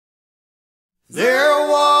There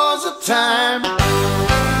was a time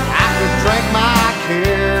I could drink my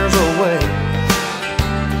cares away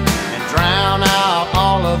and drown out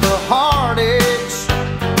all of the heartaches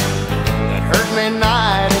that hurt me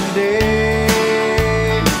night and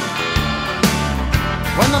day.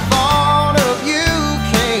 When the thought of you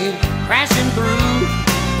came crashing through,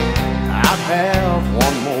 I'd have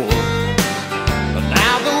one more, but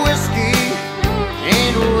now the whiskey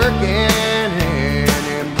ain't working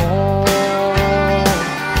anymore.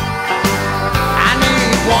 I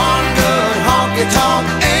need one good honky-tonk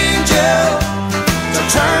angel to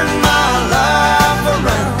turn my life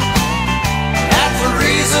around. That's a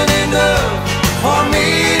reason enough for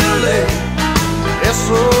me to lay this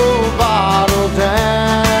old bottle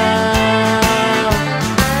down.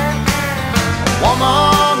 A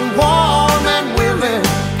woman warm and willing,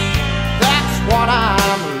 that's what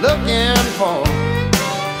I'm looking for.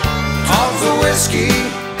 'Cause the whiskey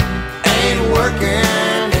ain't working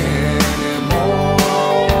anymore.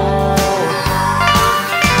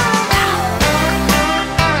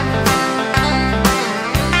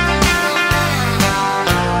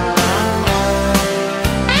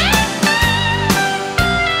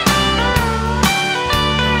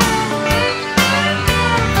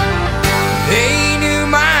 They knew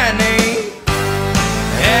my name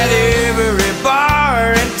at every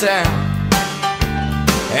bar in town,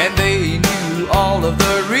 and they knew all of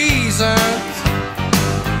the reasons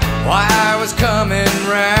why I was coming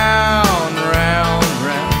round, round,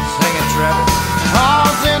 round. Sing it, Travis.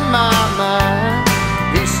 'Cause in my mind,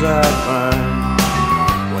 peace I'd find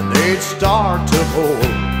when they'd start to pour.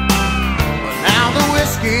 But now the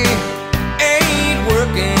whiskey Ain't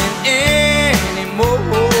working anymore.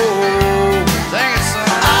 Sing it, son.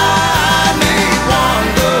 I need one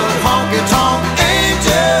good honky-tonk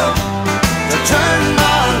angel to turn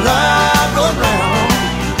my life around.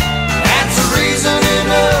 That's a reason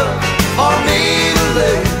enough for me to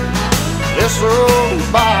lay this old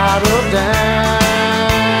bottle down.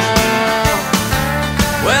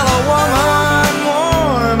 Well, a woman